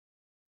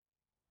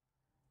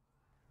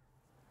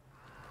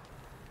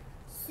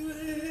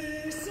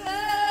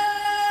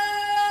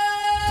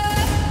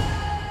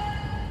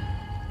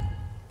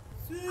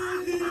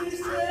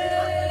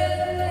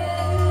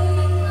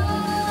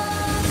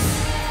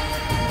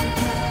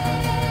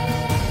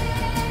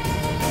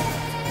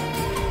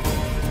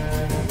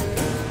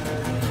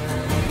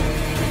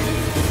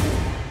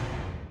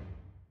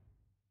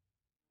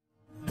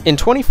In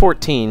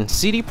 2014,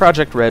 CD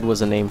Projekt Red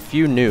was a name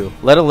few knew,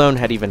 let alone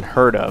had even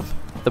heard of.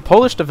 The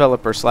Polish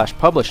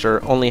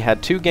developer/publisher only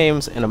had 2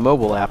 games and a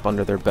mobile app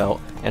under their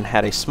belt, and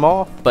had a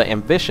small but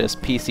ambitious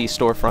PC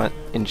storefront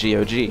in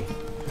GOG.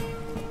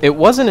 It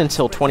wasn't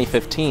until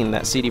 2015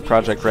 that CD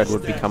Projekt Red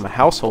would become a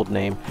household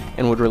name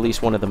and would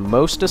release one of the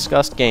most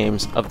discussed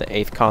games of the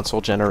 8th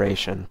console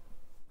generation.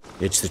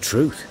 It's the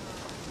truth.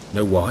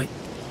 Know why?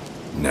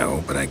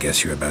 No, but I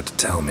guess you're about to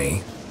tell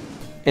me.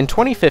 In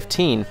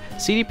 2015,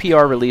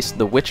 CDPR released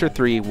The Witcher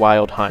 3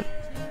 Wild Hunt.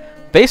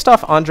 Based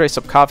off Andrzej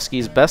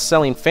Sapkowski's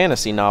best-selling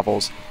fantasy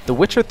novels, The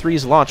Witcher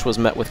 3's launch was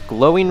met with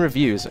glowing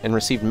reviews and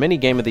received many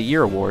Game of the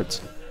Year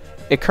awards.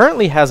 It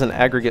currently has an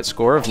aggregate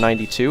score of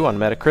 92 on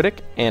Metacritic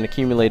and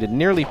accumulated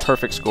nearly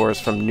perfect scores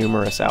from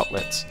numerous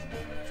outlets.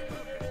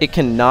 It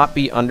cannot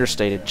be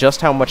understated just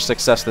how much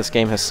success this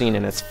game has seen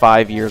in its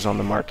 5 years on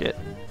the market.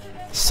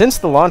 Since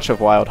the launch of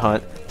Wild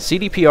Hunt,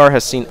 CDPR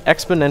has seen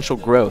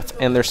exponential growth,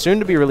 and their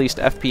soon-to-be-released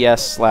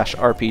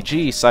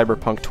FPS/RPG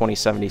Cyberpunk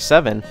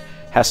 2077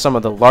 has some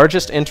of the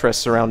largest interest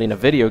surrounding a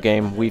video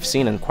game we've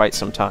seen in quite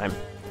some time.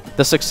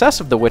 The success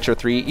of The Witcher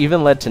 3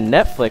 even led to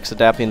Netflix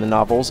adapting the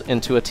novels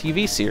into a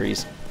TV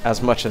series,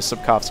 as much as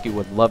Sapkowski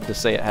would love to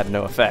say it had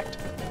no effect.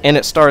 And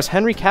it stars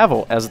Henry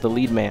Cavill as the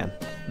lead man.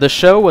 The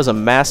show was a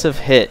massive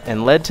hit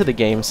and led to the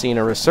game seeing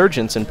a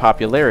resurgence in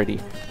popularity,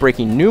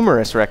 breaking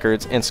numerous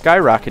records and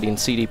skyrocketing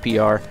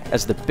CDPR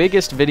as the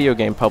biggest video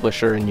game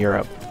publisher in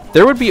Europe.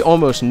 There would be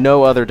almost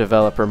no other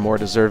developer more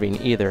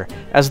deserving either,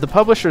 as the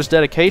publisher's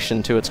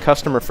dedication to its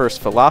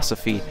customer-first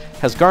philosophy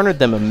has garnered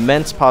them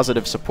immense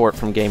positive support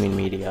from gaming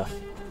media.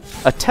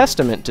 A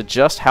testament to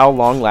just how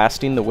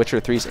long-lasting The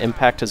Witcher 3's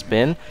impact has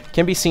been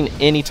can be seen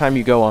anytime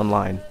you go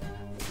online.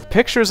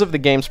 Pictures of the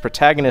game's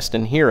protagonist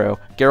and hero,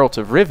 Geralt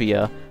of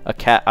Rivia, a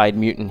cat-eyed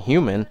mutant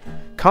human,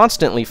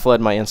 constantly flood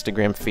my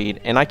Instagram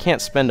feed, and I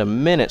can't spend a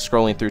minute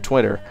scrolling through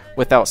Twitter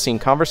without seeing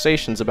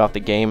conversations about the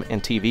game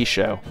and TV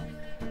show.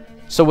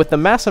 So with the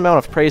mass amount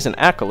of praise and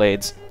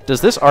accolades,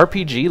 does this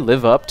RPG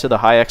live up to the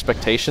high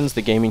expectations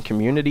the gaming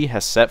community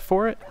has set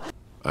for it?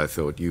 I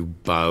thought you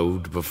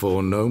bowed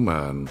before no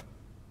man.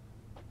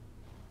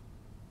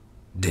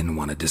 Didn't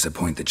want to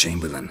disappoint the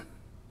Chamberlain.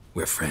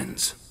 We're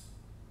friends.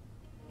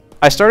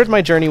 I started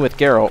my journey with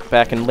Geralt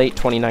back in late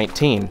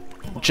 2019,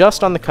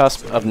 just on the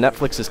cusp of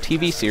Netflix's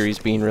TV series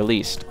being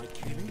released.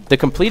 The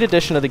complete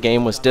edition of the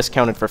game was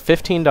discounted for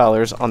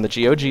 $15 on the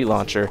GOG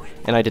launcher,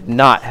 and I did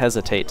not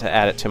hesitate to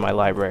add it to my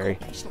library.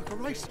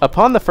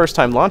 Upon the first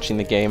time launching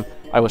the game,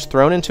 I was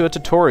thrown into a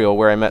tutorial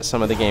where I met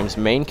some of the game's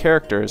main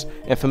characters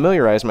and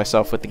familiarized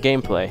myself with the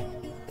gameplay.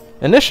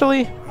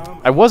 Initially,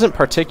 I wasn't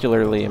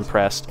particularly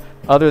impressed,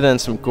 other than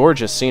some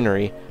gorgeous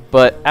scenery,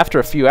 but after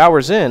a few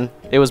hours in,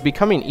 it was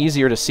becoming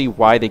easier to see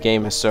why the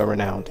game is so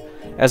renowned,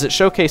 as it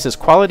showcases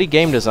quality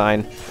game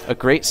design, a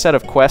great set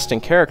of quests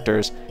and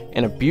characters,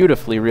 and a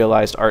beautifully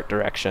realized art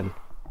direction.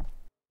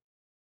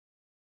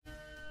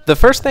 The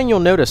first thing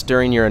you'll notice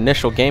during your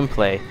initial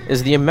gameplay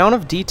is the amount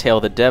of detail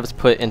the devs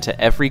put into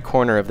every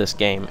corner of this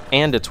game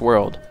and its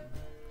world.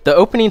 The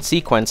opening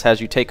sequence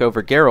has you take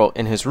over Geralt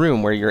in his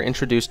room where you're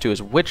introduced to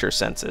his Witcher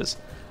senses,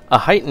 a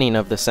heightening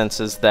of the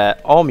senses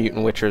that all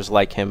mutant Witchers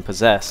like him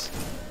possess.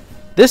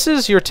 This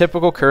is your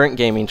typical current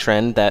gaming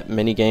trend that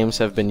many games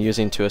have been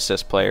using to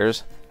assist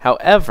players.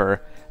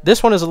 However,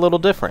 this one is a little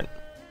different.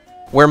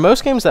 Where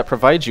most games that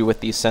provide you with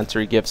these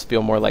sensory gifts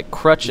feel more like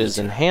crutches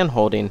and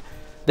hand-holding,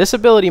 this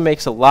ability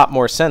makes a lot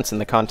more sense in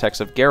the context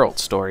of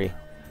Geralt's story.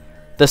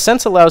 The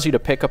sense allows you to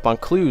pick up on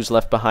clues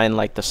left behind,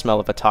 like the smell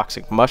of a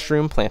toxic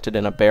mushroom planted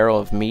in a barrel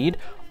of mead,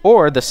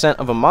 or the scent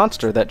of a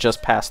monster that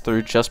just passed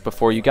through just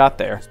before you got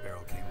there.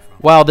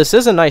 While this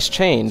is a nice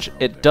change,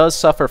 it does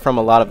suffer from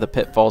a lot of the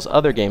pitfalls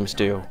other games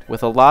do,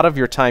 with a lot of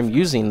your time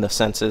using the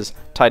senses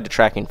tied to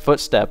tracking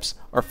footsteps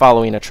or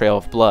following a trail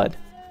of blood.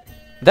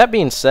 That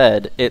being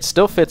said, it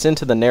still fits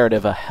into the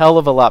narrative a hell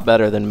of a lot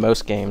better than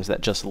most games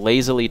that just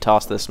lazily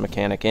toss this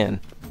mechanic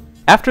in.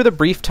 After the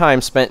brief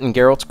time spent in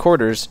Geralt's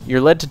quarters, you're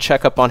led to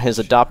check up on his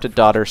adopted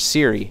daughter,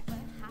 Ciri.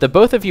 The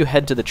both of you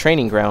head to the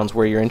training grounds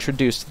where you're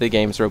introduced to the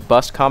game's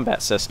robust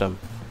combat system.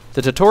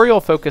 The tutorial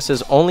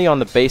focuses only on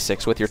the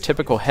basics with your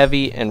typical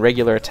heavy and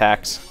regular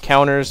attacks,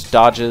 counters,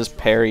 dodges,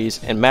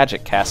 parries, and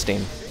magic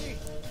casting.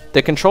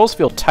 The controls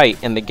feel tight,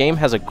 and the game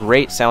has a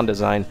great sound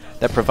design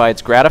that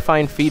provides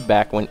gratifying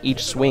feedback when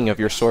each swing of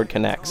your sword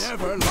connects.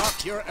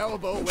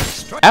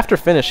 After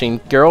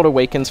finishing, Geralt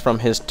awakens from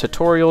his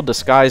tutorial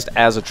disguised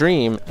as a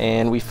dream,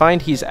 and we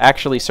find he's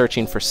actually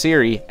searching for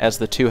Ciri as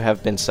the two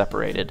have been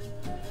separated.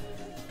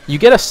 You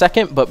get a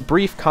second but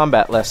brief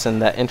combat lesson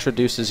that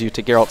introduces you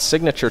to Geralt's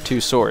signature 2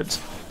 swords,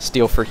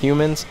 Steel for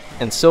humans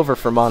and Silver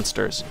for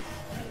monsters.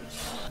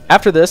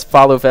 After this,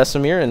 follow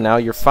Vesemir, and now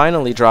you're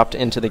finally dropped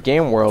into the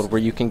game world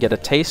where you can get a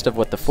taste of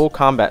what the full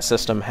combat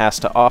system has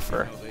to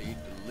offer.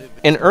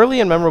 An early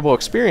and memorable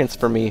experience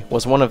for me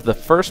was one of the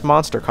first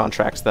monster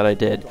contracts that I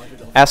did,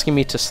 asking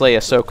me to slay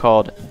a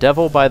so-called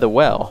Devil by the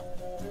Well.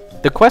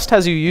 The quest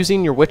has you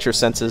using your Witcher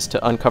senses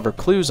to uncover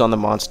clues on the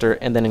monster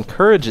and then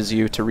encourages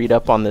you to read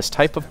up on this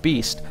type of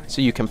beast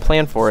so you can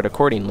plan for it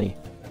accordingly.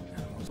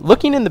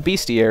 Looking in the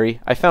bestiary,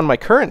 I found my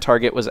current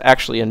target was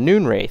actually a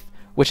Noon Wraith,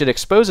 which it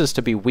exposes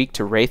to be weak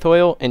to Wraith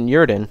Oil and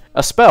Yrden,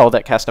 a spell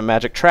that cast a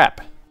magic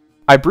trap.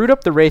 I brewed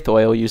up the Wraith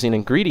Oil using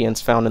ingredients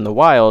found in the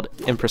wild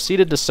and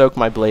proceeded to soak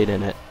my blade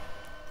in it.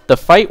 The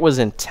fight was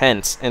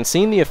intense, and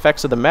seeing the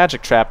effects of the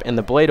magic trap and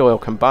the blade oil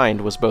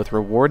combined was both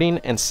rewarding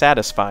and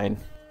satisfying.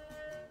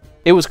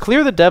 It was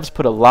clear the devs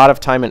put a lot of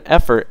time and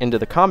effort into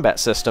the combat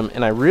system,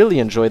 and I really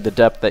enjoyed the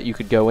depth that you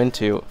could go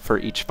into for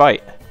each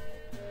fight.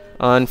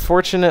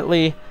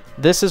 Unfortunately,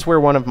 this is where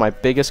one of my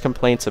biggest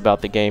complaints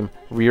about the game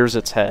rears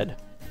its head.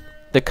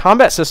 The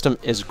combat system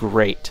is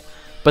great,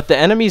 but the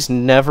enemies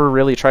never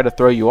really try to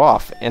throw you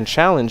off and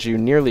challenge you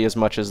nearly as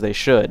much as they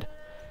should.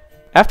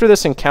 After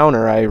this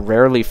encounter, I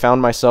rarely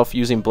found myself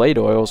using blade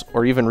oils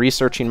or even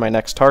researching my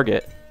next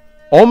target.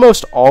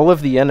 Almost all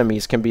of the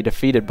enemies can be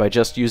defeated by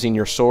just using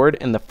your sword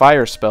and the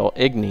fire spell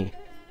Igni.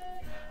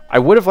 I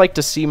would have liked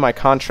to see my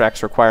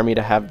contracts require me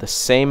to have the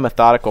same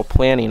methodical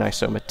planning I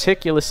so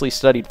meticulously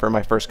studied for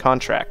my first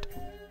contract.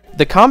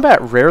 The combat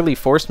rarely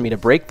forced me to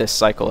break this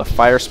cycle of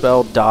fire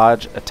spell,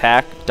 dodge,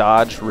 attack,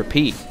 dodge,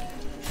 repeat.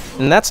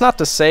 And that's not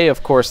to say,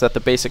 of course, that the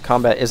basic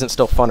combat isn't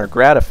still fun or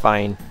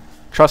gratifying.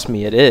 Trust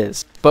me, it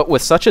is. But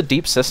with such a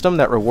deep system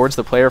that rewards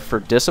the player for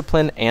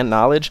discipline and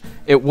knowledge,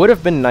 it would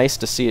have been nice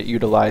to see it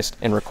utilized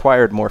and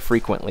required more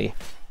frequently.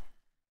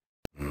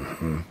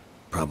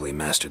 Probably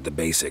mastered the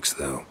basics,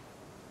 though.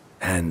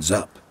 Hands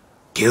up.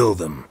 Kill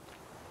them.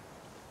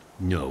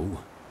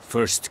 No.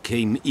 First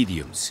came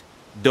idioms.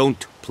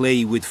 Don't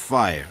play with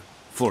fire,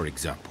 for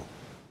example.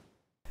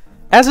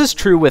 As is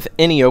true with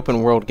any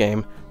open world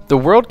game, the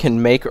world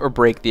can make or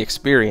break the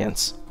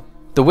experience.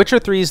 The Witcher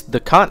 3's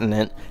The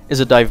Continent is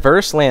a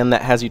diverse land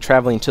that has you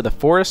traveling to the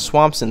forests,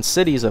 swamps, and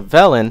cities of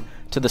Velen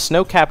to the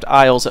snow-capped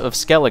isles of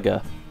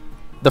Skellige.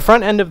 The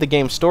front end of the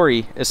game's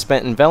story is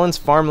spent in Velen's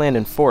farmland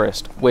and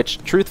forest,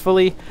 which,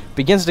 truthfully,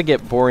 begins to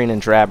get boring and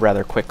drab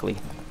rather quickly.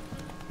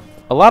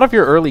 A lot of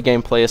your early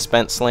gameplay is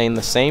spent slaying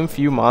the same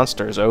few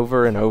monsters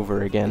over and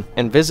over again,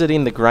 and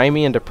visiting the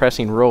grimy and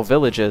depressing rural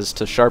villages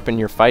to sharpen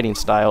your fighting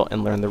style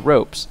and learn the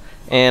ropes,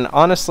 and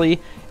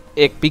honestly,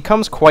 it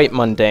becomes quite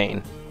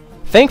mundane.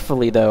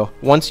 Thankfully though,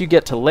 once you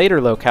get to later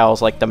locales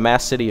like the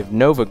mass city of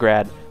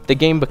Novigrad, the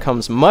game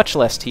becomes much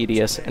less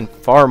tedious and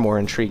far more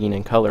intriguing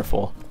and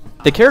colorful.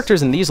 The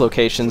characters in these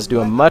locations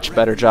do a much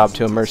better job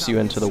to immerse you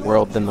into the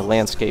world than the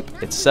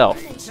landscape itself.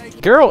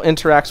 Geralt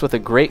interacts with a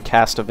great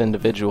cast of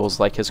individuals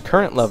like his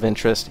current love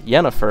interest,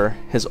 Yennefer,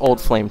 his old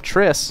flame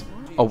Triss,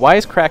 a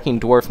wisecracking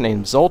dwarf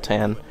named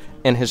Zoltan,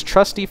 and his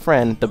trusty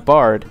friend, the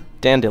bard,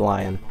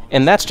 Dandelion,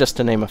 and that's just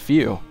to name a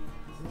few.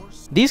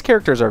 These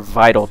characters are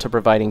vital to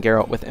providing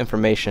Geralt with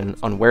information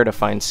on where to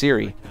find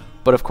Ciri,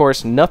 but of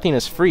course nothing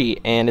is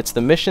free, and it's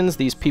the missions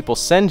these people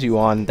send you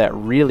on that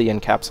really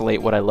encapsulate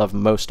what I love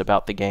most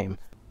about the game.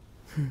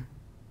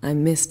 I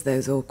missed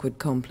those awkward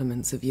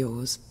compliments of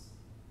yours.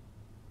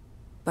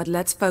 But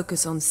let's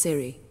focus on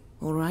Ciri,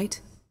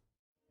 alright?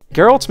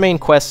 Geralt's main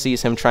quest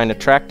sees him trying to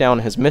track down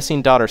his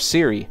missing daughter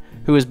Ciri,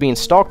 who is being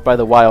stalked by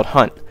the Wild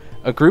Hunt,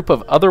 a group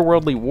of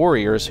otherworldly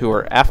warriors who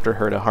are after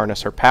her to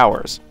harness her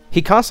powers.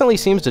 He constantly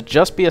seems to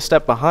just be a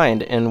step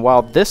behind, and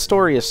while this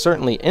story is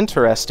certainly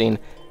interesting,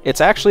 it's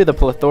actually the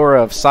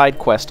plethora of side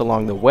quests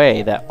along the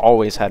way that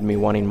always had me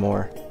wanting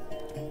more.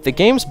 The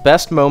game's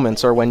best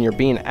moments are when you're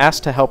being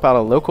asked to help out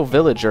a local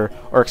villager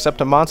or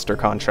accept a monster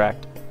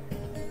contract.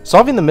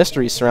 Solving the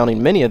mysteries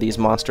surrounding many of these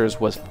monsters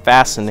was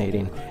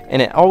fascinating,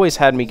 and it always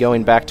had me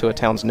going back to a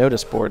town's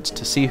notice boards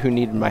to see who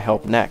needed my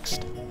help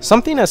next.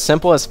 Something as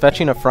simple as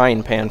fetching a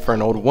frying pan for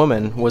an old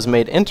woman was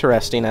made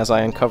interesting as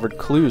I uncovered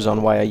clues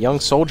on why a young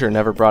soldier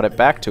never brought it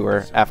back to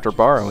her after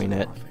borrowing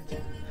it.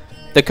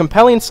 The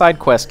compelling side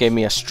quest gave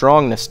me a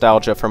strong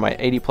nostalgia for my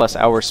 80+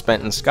 hours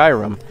spent in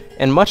Skyrim,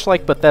 and much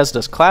like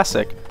Bethesda's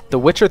classic, The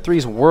Witcher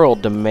 3's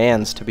world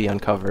demands to be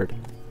uncovered.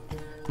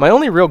 My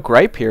only real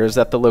gripe here is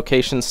that the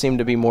locations seem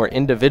to be more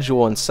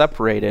individual and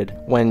separated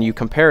when you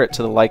compare it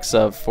to the likes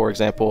of, for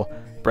example,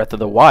 Breath of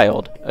the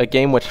Wild, a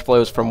game which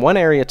flows from one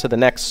area to the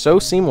next so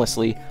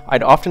seamlessly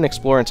I'd often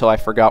explore until I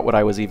forgot what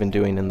I was even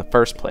doing in the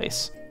first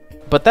place.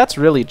 But that's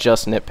really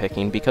just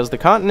nitpicking, because the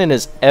continent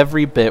is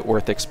every bit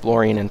worth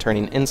exploring and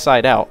turning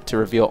inside out to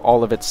reveal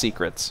all of its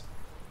secrets.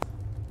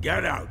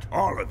 Get out,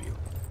 all of you.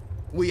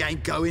 We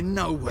ain't going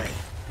nowhere.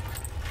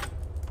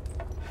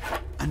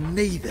 And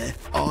neither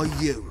are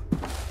you.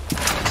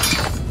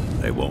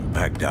 They won't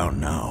back down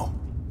now.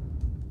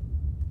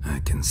 I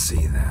can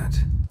see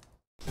that.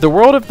 The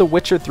world of The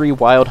Witcher 3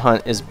 Wild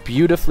Hunt is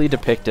beautifully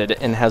depicted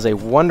and has a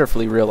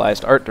wonderfully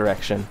realized art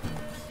direction.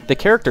 The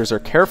characters are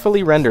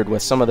carefully rendered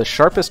with some of the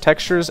sharpest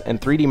textures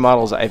and 3D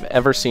models I've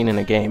ever seen in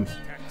a game.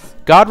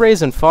 God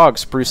rays and fog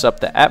spruce up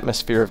the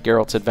atmosphere of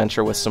Geralt's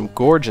adventure with some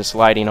gorgeous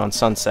lighting on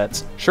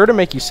sunsets, sure to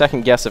make you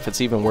second guess if it's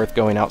even worth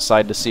going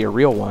outside to see a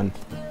real one.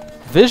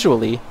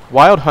 Visually,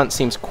 Wild Hunt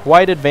seems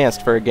quite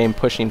advanced for a game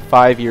pushing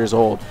 5 years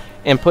old,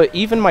 and put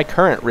even my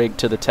current rig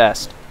to the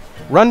test.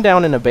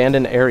 Rundown and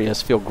abandoned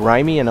areas feel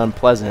grimy and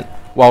unpleasant,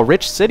 while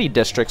rich city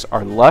districts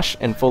are lush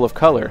and full of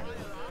color.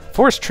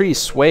 Forest trees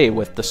sway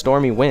with the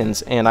stormy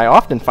winds, and I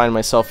often find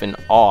myself in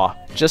awe,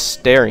 just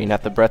staring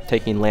at the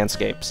breathtaking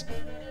landscapes.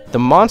 The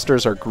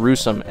monsters are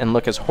gruesome and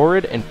look as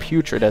horrid and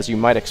putrid as you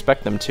might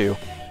expect them to.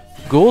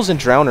 Ghouls and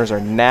drowners are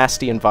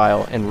nasty and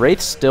vile, and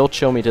wraiths still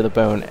chill me to the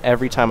bone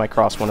every time I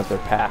cross one of their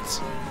paths.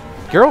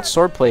 Geralt's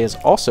swordplay is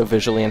also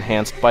visually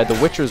enhanced by The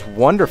Witcher's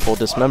wonderful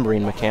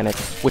dismembering mechanic,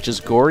 which is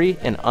gory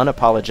and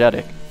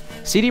unapologetic.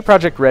 CD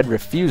Projekt Red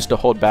refused to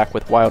hold back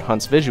with Wild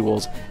Hunt's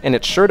visuals, and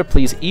it's sure to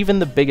please even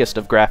the biggest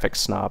of graphics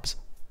snobs.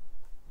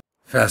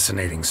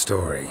 Fascinating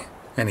story.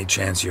 Any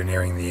chance you're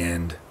nearing the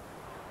end?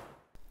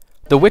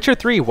 The Witcher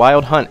 3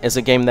 Wild Hunt is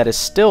a game that is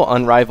still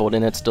unrivaled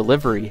in its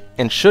delivery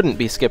and shouldn't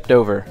be skipped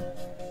over.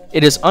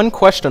 It is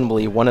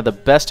unquestionably one of the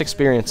best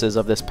experiences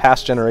of this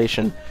past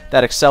generation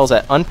that excels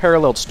at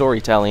unparalleled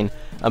storytelling,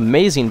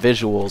 amazing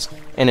visuals,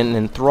 and an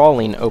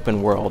enthralling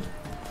open world.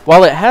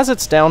 While it has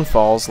its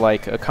downfalls,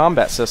 like a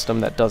combat system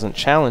that doesn't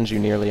challenge you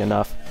nearly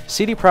enough,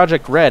 CD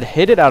Projekt Red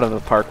hit it out of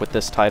the park with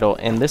this title,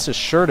 and this is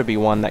sure to be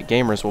one that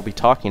gamers will be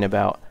talking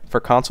about for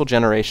console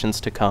generations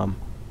to come.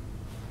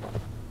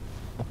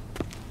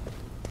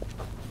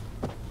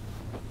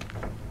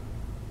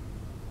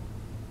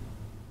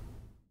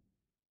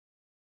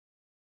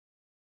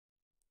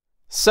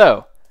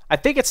 So, I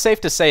think it's safe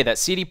to say that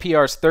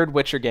CDPR's third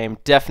Witcher game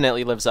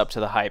definitely lives up to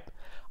the hype.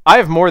 I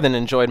have more than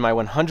enjoyed my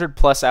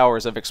 100+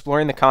 hours of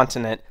exploring the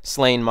continent,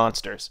 slaying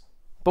monsters.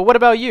 But what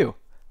about you?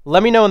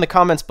 Let me know in the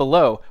comments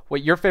below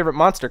what your favorite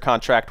monster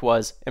contract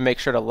was, and make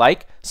sure to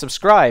like,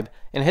 subscribe,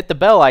 and hit the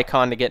bell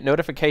icon to get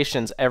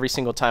notifications every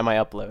single time I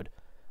upload.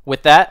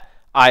 With that,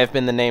 I have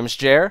been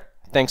TheNamesJER.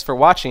 Thanks for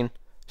watching.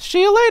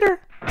 See you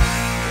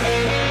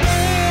later!